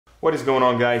What is going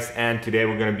on, guys? And today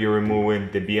we're going to be removing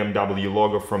the BMW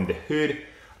logo from the hood.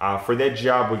 For that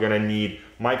job we're going to need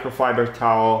microfiber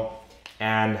towel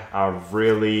and a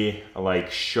really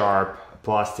sharp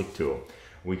plastic tool.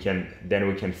 Then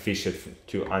we can fish it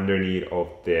to underneath of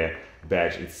the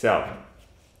badge itself.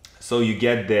 So you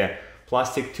get the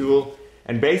plastic tool,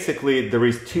 and basically there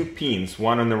is two pins,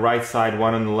 one on the right side,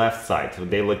 one on the left side. So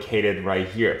they're located right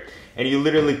here. And you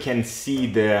literally can see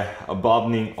the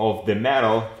bubbling of the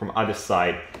metal from other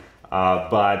side,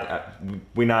 but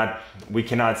we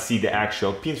cannot see the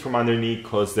actual pins from underneath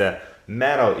because the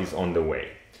metal is on the way.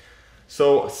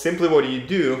 So simply what you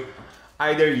do,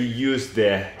 either you use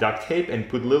the duct tape and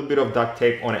put a little bit of duct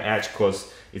tape on the edge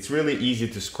because it's really easy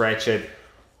to scratch it.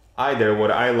 Either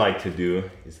what I like to do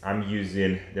is I'm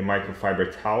using the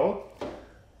microfiber towel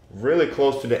really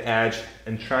close to the edge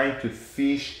and trying to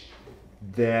fish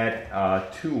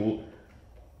that tool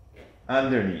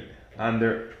underneath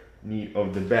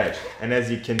of the badge, and as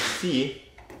you can see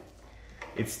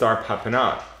it starts popping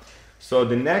out. So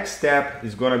the next step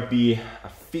is going to be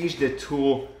fish the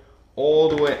tool all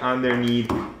the way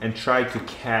underneath and try to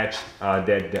catch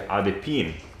the other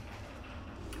pin,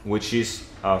 which is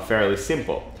fairly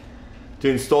simple. To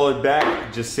install it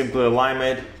back, just simply align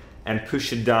it and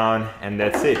push it down, and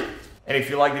that's it. And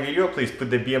if you like the video, please put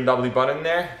the BMW button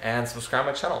there and subscribe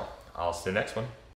my channel. I'll see you next one.